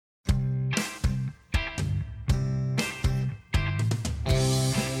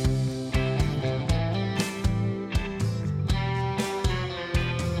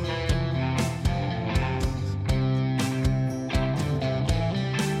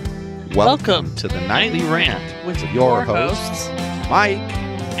Welcome to the Nightly Rant with your hosts, Mike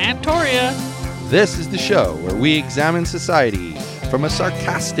and Torya. This is the show where we examine society from a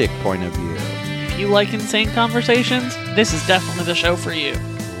sarcastic point of view. If you like insane conversations, this is definitely the show for you.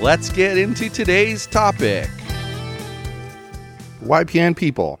 Let's get into today's topic. YPN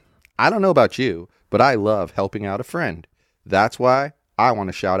people, I don't know about you, but I love helping out a friend. That's why I want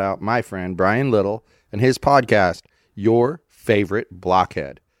to shout out my friend Brian Little and his podcast, Your Favorite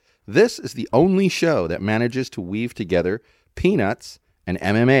Blockhead. This is the only show that manages to weave together peanuts and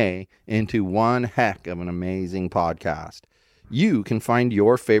MMA into one heck of an amazing podcast. You can find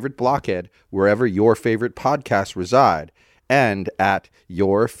Your Favorite Blockhead wherever your favorite podcasts reside and at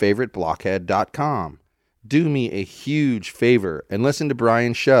yourfavoriteblockhead.com. Do me a huge favor and listen to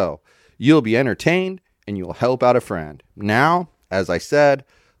Brian's show. You'll be entertained and you'll help out a friend. Now, as I said,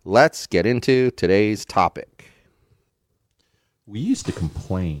 let's get into today's topic. We used to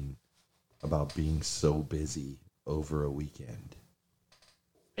complain about being so busy over a weekend.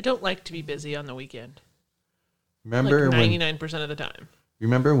 I don't like to be busy on the weekend. Remember like 99% of the time.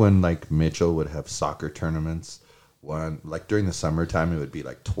 Remember when like Mitchell would have soccer tournaments? Like during the summertime, it would be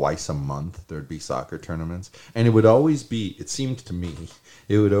like twice a month. There'd be soccer tournaments, and it would always be. It seemed to me,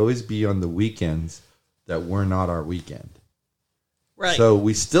 it would always be on the weekends that were not our weekend. Right. So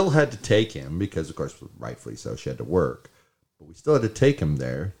we still had to take him because, of course, rightfully so, she had to work, but we still had to take him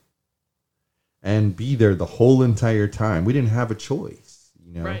there and be there the whole entire time. We didn't have a choice,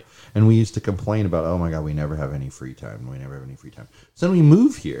 you know. Right. And we used to complain about, oh my God, we never have any free time. We never have any free time. So then we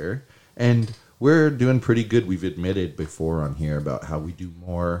move here, and we're doing pretty good. We've admitted before on here about how we do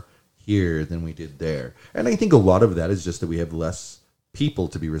more here than we did there. And I think a lot of that is just that we have less people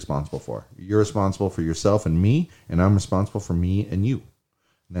to be responsible for. You're responsible for yourself and me, and I'm responsible for me and you.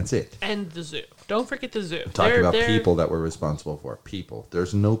 And that's it. And the zoo. Don't forget the zoo. Talk about people that we're responsible for. People.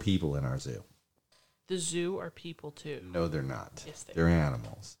 There's no people in our zoo. The zoo are people too. No, they're not. Yes, they're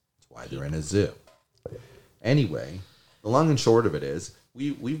animals. That's why they're in a zoo. Anyway, the long and short of it is,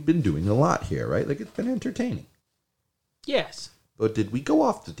 we've been doing a lot here, right? Like, it's been entertaining. Yes. But did we go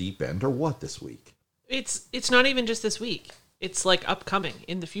off the deep end or what this week? It's not even just this week. It's like upcoming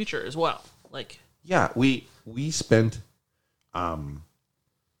in the future as well. Like, yeah, we spent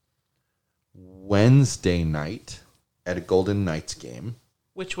Wednesday night at a Golden Knights game,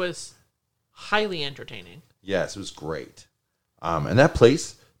 which was highly entertaining. Yes, it was great. And that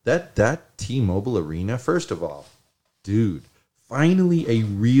place, that T-Mobile Arena, first of all, dude, finally a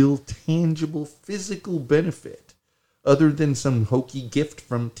real, tangible, physical benefit other than some hokey gift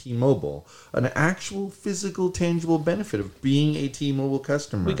from T-Mobile. An actual, physical, tangible benefit of being a T-Mobile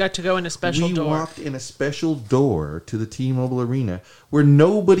customer. We got to go in a special door. We walked in a special door to the T-Mobile Arena where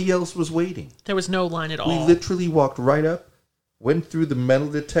nobody else was waiting. There was no line at all. We literally walked right up, went through the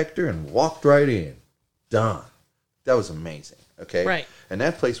metal detector, and walked right in. Done. That was amazing. Okay? Right. And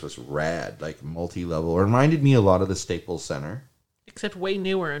that place was rad, like multi-level. It reminded me a lot of the Staples Center. Except way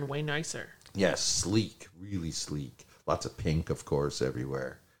newer and way nicer. Yes, sleek. Really sleek. Lots of pink, of course,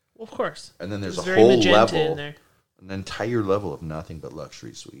 everywhere. Well, of course. And then there's a very whole magenta level, in there. an entire level of nothing but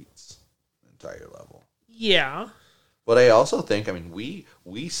luxury suites. An entire level. Yeah. But I also think, I mean, we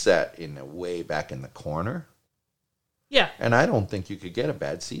sat in a way back in the corner. Yeah. And I don't think you could get a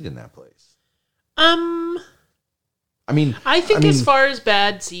bad seat in that place. I think as far as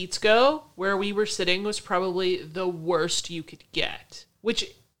bad seats go, where we were sitting was probably the worst you could get, which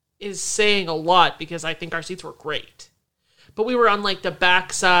is saying a lot because I think our seats were great. But we were on like the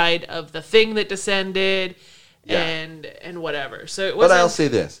backside of the thing that descended and whatever. So it wasn't. But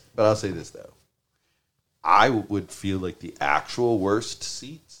I'll say this though. I would feel like the actual worst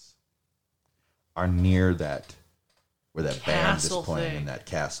seats are near that where that band is playing in that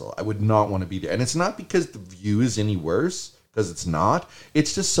castle. I would not want to be there. And it's not because the view is any worse, because it's not.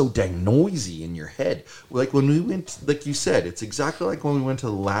 It's just so dang noisy in your head. Like when we went, like you said, it's exactly like when we went to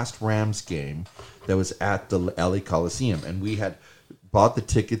the last Rams game that was at the LA Coliseum. And we had bought the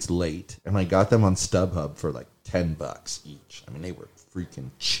tickets late, and I got them on StubHub for like $10 each. I mean, they were freaking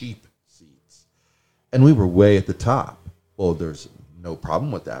cheap seats. And we were way at the top. Well, there's no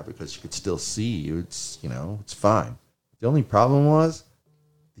problem with that because you could still see. It's, it's fine. The only problem was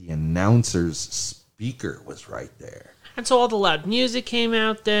the announcer's speaker was right there. And so all the loud music came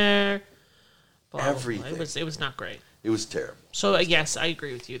out there. Everything. It was not great. It was terrible. So, yes, I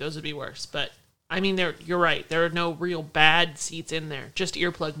agree with you. Those would be worse. But, I mean, you're right. There are no real bad seats in there. Just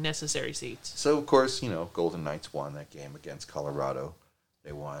earplug necessary seats. So, of course, Golden Knights won that game against Colorado.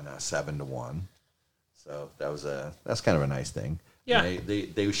 They won 7-1. So that's kind of a nice thing. Yeah.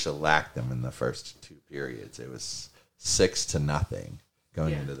 They shellacked them in the first two periods. It was 6-0.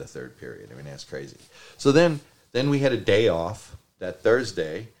 going into the third period. I mean, that's crazy. So then we had a day off that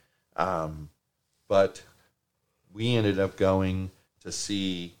Thursday, but we ended up going to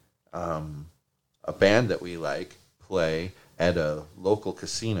see a band that we like play at a local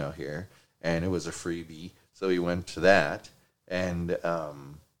casino here, and it was a freebie. So we went to that and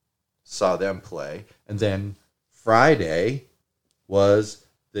saw them play. And then Friday was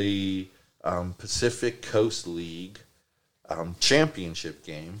the Pacific Coast League championship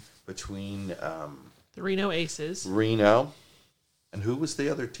game between the Reno Aces. Reno. And who was the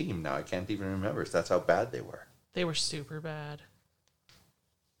other team? Now I can't even remember. That's how bad they were. They were super bad.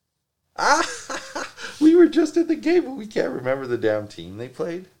 We were just at the game, but we can't remember the damn team they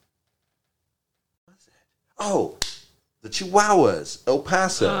played. What was it? Oh, the Chihuahuas, El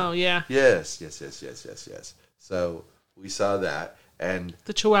Paso. Oh, yeah. Yes. So we saw that, and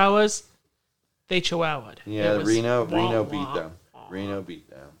the Chihuahuas, they chihuahua'd. Yeah, Reno beat them. Reno beat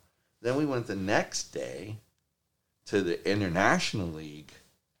them. Then we went the next day to the International League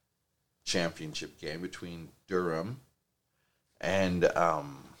championship game between Durham and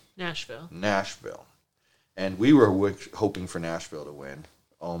Nashville. And we were hoping for Nashville to win.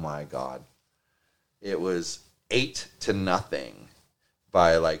 Oh my God. It was 8-0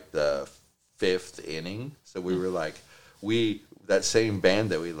 by like the 5th inning. So we were like, that same band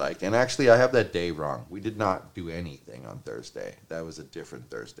that we liked. And actually, I have that day wrong. We did not do anything on Thursday. That was a different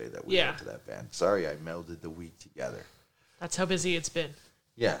Thursday that we went to that band. Sorry, I melded the week together. That's how busy it's been.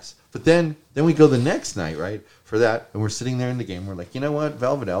 Yes. But then we go the next night, right, for that, and we're sitting there in the game. We're like, you know what?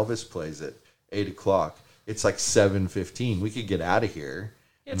 Velvet Elvis plays at 8 o'clock. It's like 7:15. We could get out of here.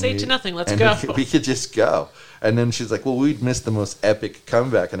 It's 8-0. Let's go. We could just go. And then she's like, well, we'd missed the most epic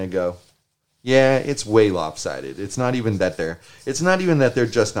comeback. And I go, yeah, it's way lopsided. It's not even that they're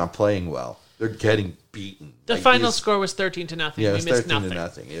just not playing well. They're getting beaten. The final score was 13-0. Yeah, it was we missed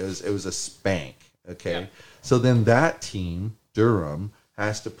 13-0. It was a spank. Okay. Yeah. So then that team, Durham,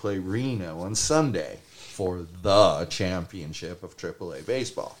 has to play Reno on Sunday for the championship of AAA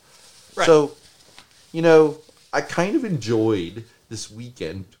baseball. Right. So, I kind of enjoyed this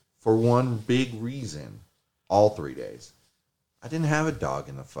weekend for one big reason. All 3 days. I didn't have a dog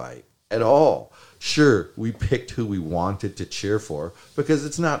in the fight at all. Sure, we picked who we wanted to cheer for because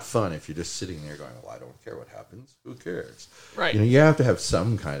it's not fun if you're just sitting there going, well, I don't care what happens. Who cares? Right. You have to have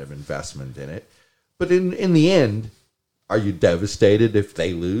some kind of investment in it. But in the end, are you devastated if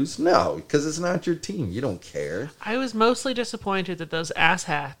they lose? No, because it's not your team. You don't care. I was mostly disappointed that those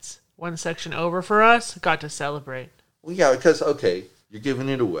asshats, one section over for us, got to celebrate. Well, yeah, because, okay, you're giving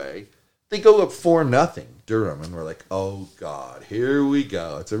it away. They go up 4-0, Durham, and we're like, oh, God, here we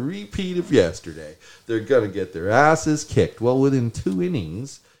go. It's a repeat of yesterday. They're going to get their asses kicked. Well, within 2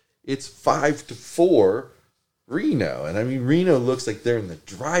 innings, it's 5-4 Reno. And, I mean, Reno looks like they're in the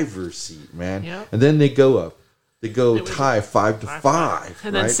driver's seat, man. Yep. And then they go up. They go tie 5-5.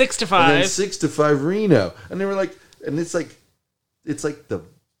 And then right? 6-5. And then 6-5 Reno. And they were like, and it's like the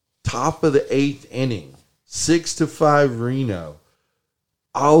top of the 8th inning. 6-5 Reno.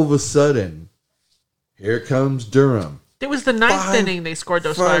 All of a sudden, here comes Durham. It was the 9th inning they scored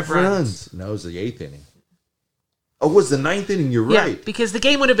those 5 runs. No, it was the 8th inning. Oh, it was the 9th inning. You're right. Because the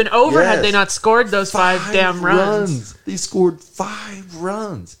game would have been over had they not scored those 5 damn runs. They scored 5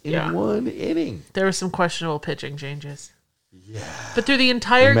 runs in 1 inning. There were some questionable pitching changes. Yeah. But through the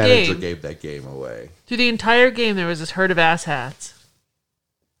entire game... The manager gave that game away. Through the entire game, there was this herd of asshats.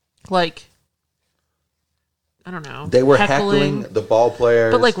 Like... I don't know. They were heckling the ball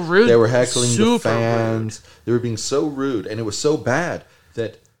players. But rude. They were heckling the fans. Rude. They were being so rude. And it was so bad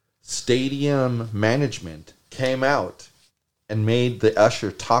that stadium management came out and made the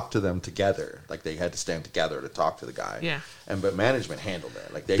usher talk to them together. Like they had to stand together to talk to the guy. Yeah. But management handled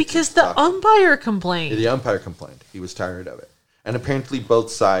it. Because the umpire complained. The umpire complained. He was tired of it. And apparently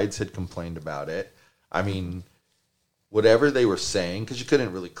both sides had complained about it. I mean... Whatever they were saying, because you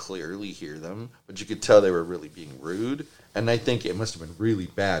couldn't really clearly hear them, but you could tell they were really being rude. And I think it must have been really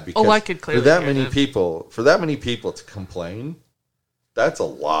bad because I could clearly for that hear many people to complain, that's a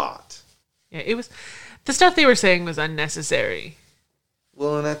lot. Yeah, it was. The stuff they were saying was unnecessary.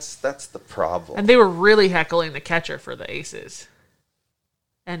 Well, and that's the problem. And they were really heckling the catcher for the Aces,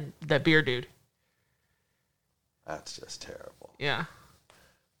 and the beer dude. That's just terrible. Yeah.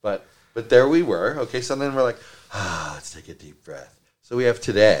 But there we were. Okay, so then we're like, let's take a deep breath. So we have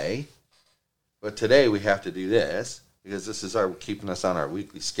today, but today we have to do this because this is keeping us on our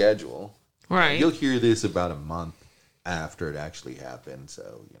weekly schedule. Right. You'll hear this about a month after it actually happened,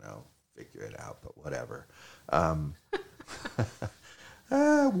 so figure it out. But whatever.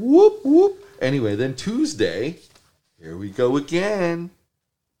 Whoop whoop. Anyway, then Tuesday, here we go again.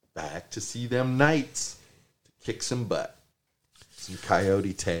 back to see them Knights to kick some butt. Some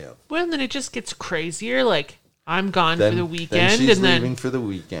coyote tail. Well, then it just gets crazier. Like, I'm gone for the weekend. Then she's leaving for the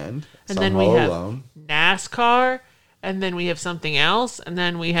weekend. And then we have NASCAR. And then we have something else. And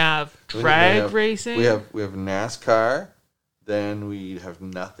then we have drag racing. We have NASCAR. Then we have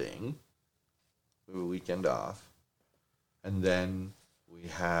nothing. We have a weekend off. And then we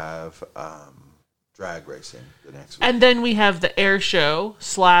have drag racing the next week. And then we have the air show /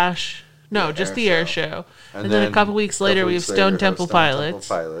 just the air show. And then a couple weeks later, we have Stone Temple Pilots.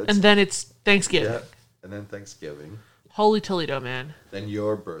 And then it's Thanksgiving. Yeah. And then Thanksgiving. Holy Toledo, man. Then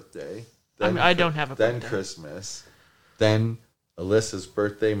your birthday. Then I don't have a birthday. Then Christmas. Then Alyssa's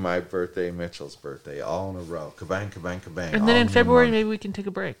birthday, my birthday, Mitchell's birthday, all in a row. Kabang, kabang, kabang. And then in February, maybe we can take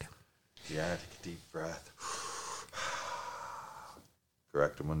a break. Yeah, take a deep breath.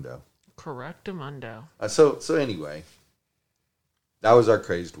 Correctamundo. So anyway, that was our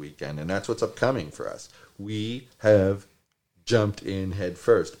crazed weekend, and that's what's upcoming for us. We have jumped in head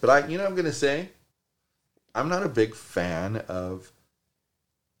first. But I'm going to say, I'm not a big fan of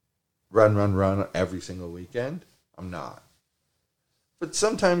run every single weekend. I'm not. But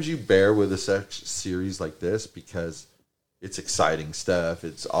sometimes you bear with a series like this because it's exciting stuff.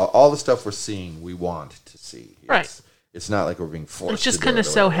 It's all the stuff we're seeing we want to see. It's not like we're being forced. It just kind of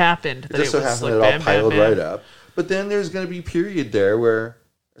so happened that it was like it all piled right up. But then there's going to be a period there where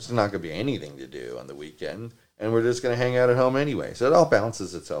there's not going to be anything to do on the weekend, and we're just going to hang out at home anyway. So it all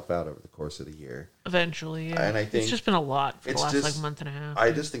balances itself out over the course of the year. Eventually, yeah. And I think it's just been a lot for the last month and a half.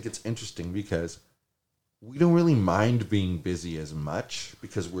 I just think it's interesting because we don't really mind being busy as much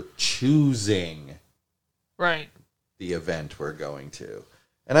because we're choosing the event we're going to.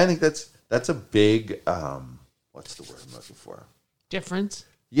 And I think that's a big, what's the word I'm looking for? Difference?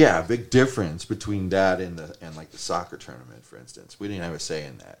 Yeah, a big difference between that and like the soccer tournament, for instance. We didn't have a say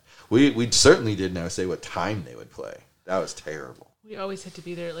in that. We certainly didn't have a say what time they would play. That was terrible. We always had to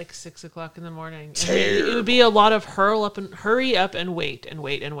be there at like 6 o'clock in the morning. Terrible. It would be a lot of hurry up and wait. And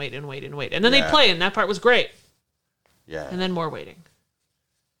then they'd play, and that part was great. Yeah. And then more waiting.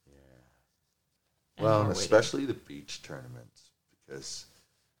 Yeah. Well, and especially the beach tournaments, because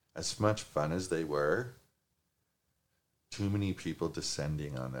as much fun as they were, too many people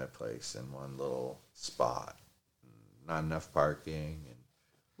descending on that place in one little spot. Not enough parking.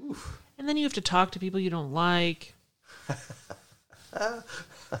 And then you have to talk to people you don't like.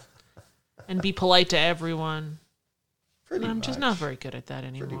 And be polite to everyone. I'm just not very good at that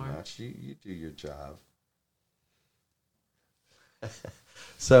anymore. Pretty much. You do your job.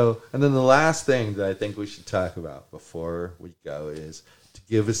 So, and then the last thing that I think we should talk about before we go is to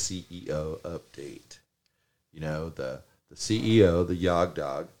give a CEO update. The CEO, the Yog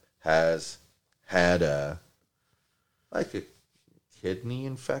Dog, has had a kidney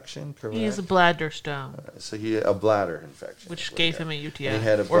infection, correct? He has a bladder stone. So he had a bladder infection. Which gave him a UTI,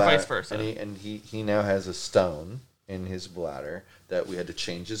 or vice versa. And he now has a stone in his bladder that we had to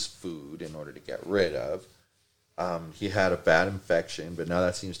change his food in order to get rid of. He had a bad infection, but now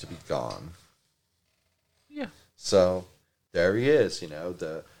that seems to be gone. Yeah. So there he is,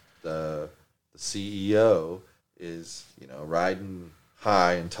 the CEO is, riding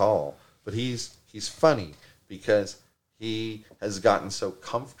high and tall. But he's funny because he has gotten so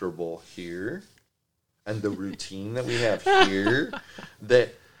comfortable here and the routine that we have here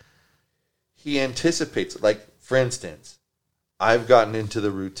that he anticipates. Like, for instance, I've gotten into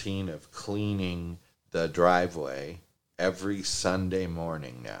the routine of cleaning the driveway every Sunday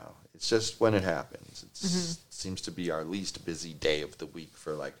morning now. It's just when it happens. It seems to be our least busy day of the week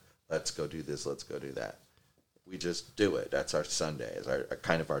for let's go do this, let's go do that. We just do it. That's our Sunday. It's our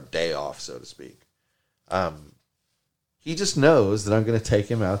kind of our day off, so to speak. He just knows that I'm going to take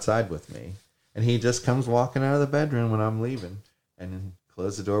him outside with me. And he just comes walking out of the bedroom when I'm leaving and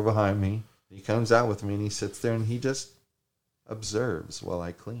close the door behind me. He comes out with me and he sits there and he just observes while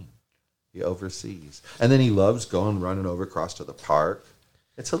I clean. He oversees. And then he loves running over across to the park.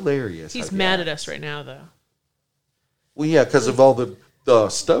 It's hilarious. He's mad at us right now, though. Well, yeah, because of all the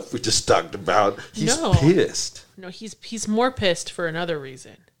stuff we just talked about. He's pissed. No, he's more pissed for another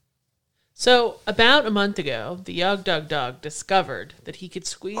reason. So, about a month ago, the Yog Dog discovered that he could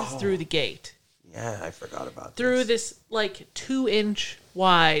squeeze through the gate. Yeah, I forgot about through this 2-inch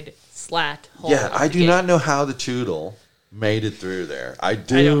wide slat hole. Yeah, I do not know how the Choodle made it through there. I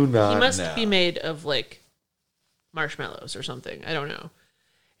do not know. He must be made of marshmallows or something. I don't know.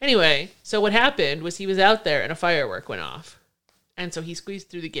 Anyway, so what happened was he was out there and a firework went off. And so he squeezed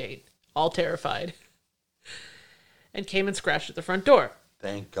through the gate, all terrified, and came and scratched at the front door.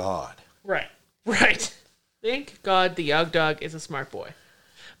 Thank God. Right. Thank God the Yog Dog is a smart boy.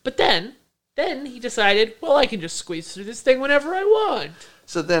 But then he decided, well, I can just squeeze through this thing whenever I want.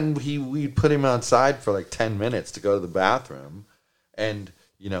 So then we'd put him outside for like 10 minutes to go to the bathroom. And,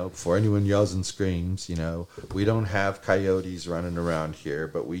 before anyone yells and screams, we don't have coyotes running around here,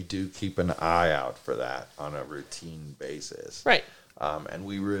 but we do keep an eye out for that on a routine basis. Right. And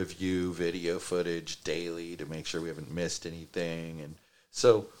we review video footage daily to make sure we haven't missed anything. And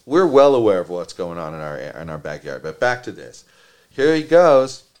so we're well aware of what's going on in our backyard. But back to this. Here he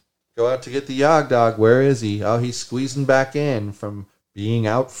goes. Go out to get the Yog Dog. Where is he? Oh, he's squeezing back in from being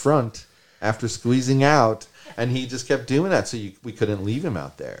out front after squeezing out. And he just kept doing that, so we couldn't leave him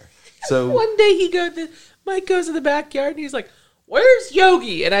out there. So one day Mike goes to the backyard, and he's like, where's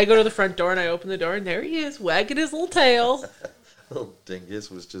Yogi? And I go to the front door, and I open the door, and there he is, wagging his little tail. Little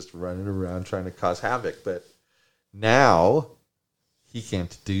dingus was just running around trying to cause havoc. But now he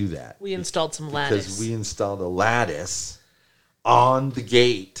can't do that. We installed some lattice. Because we installed a lattice on the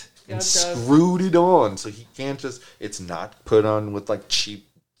gate and screwed it on. So he can't just, it's not put on with like cheap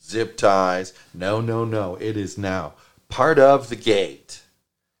zip ties. No. It is now part of the gate.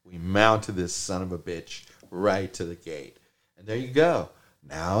 We mounted this son of a bitch right to the gate. And there you go.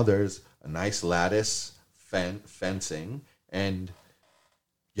 Now there's a nice lattice fencing, and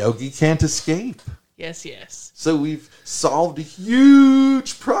Yogi can't escape. Yes. So we've solved a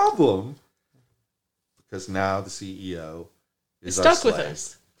huge problem because now the CEO is stuck with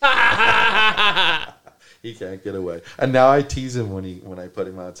us. He can't get away. And now I tease him when I put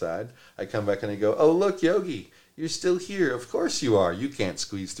him outside. I come back and I go, oh, look, Yogi, you're still here. Of course you are. You can't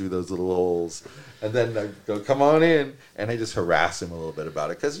squeeze through those little holes. And then I go, come on in. And I just harass him a little bit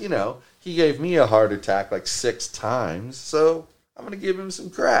about it because, he gave me a heart attack like 6 times. So I'm going to give him some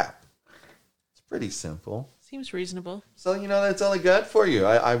crap. It's pretty simple. Seems reasonable. So, that's all I got for you.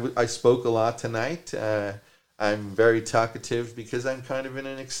 I spoke a lot tonight. I'm very talkative because I'm kind of in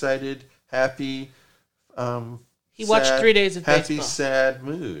an excited, happy, he watched 3 days of happy, baseball. sad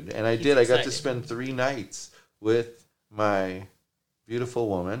mood. And I did. Excited. I got to spend 3 nights with my beautiful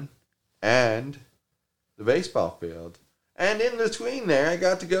woman and the baseball field. And in between there, I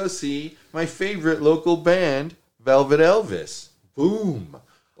got to go see my favorite local band, Velvet Elvis. Boom.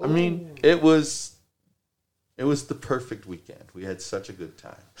 Ooh. I mean, it was the perfect weekend. We had such a good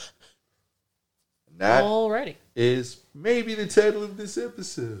time. And that already is maybe the title of this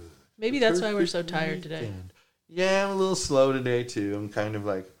episode. Maybe that's why we're so tired today. Yeah, I'm a little slow today, too. I'm kind of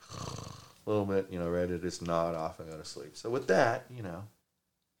like a little bit, ready to just nod off and go to sleep. So with that,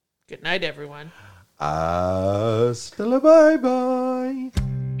 Good night, everyone. Hasta la bye-bye.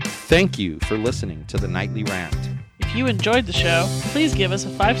 Thank you for listening to the Nightly Rant. If you enjoyed the show, please give us a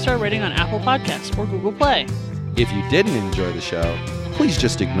 5-star rating on Apple Podcasts or Google Play. If you didn't enjoy the show, please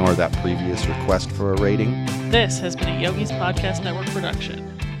just ignore that previous request for a rating. This has been a Yogi's Podcast Network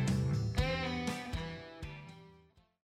production.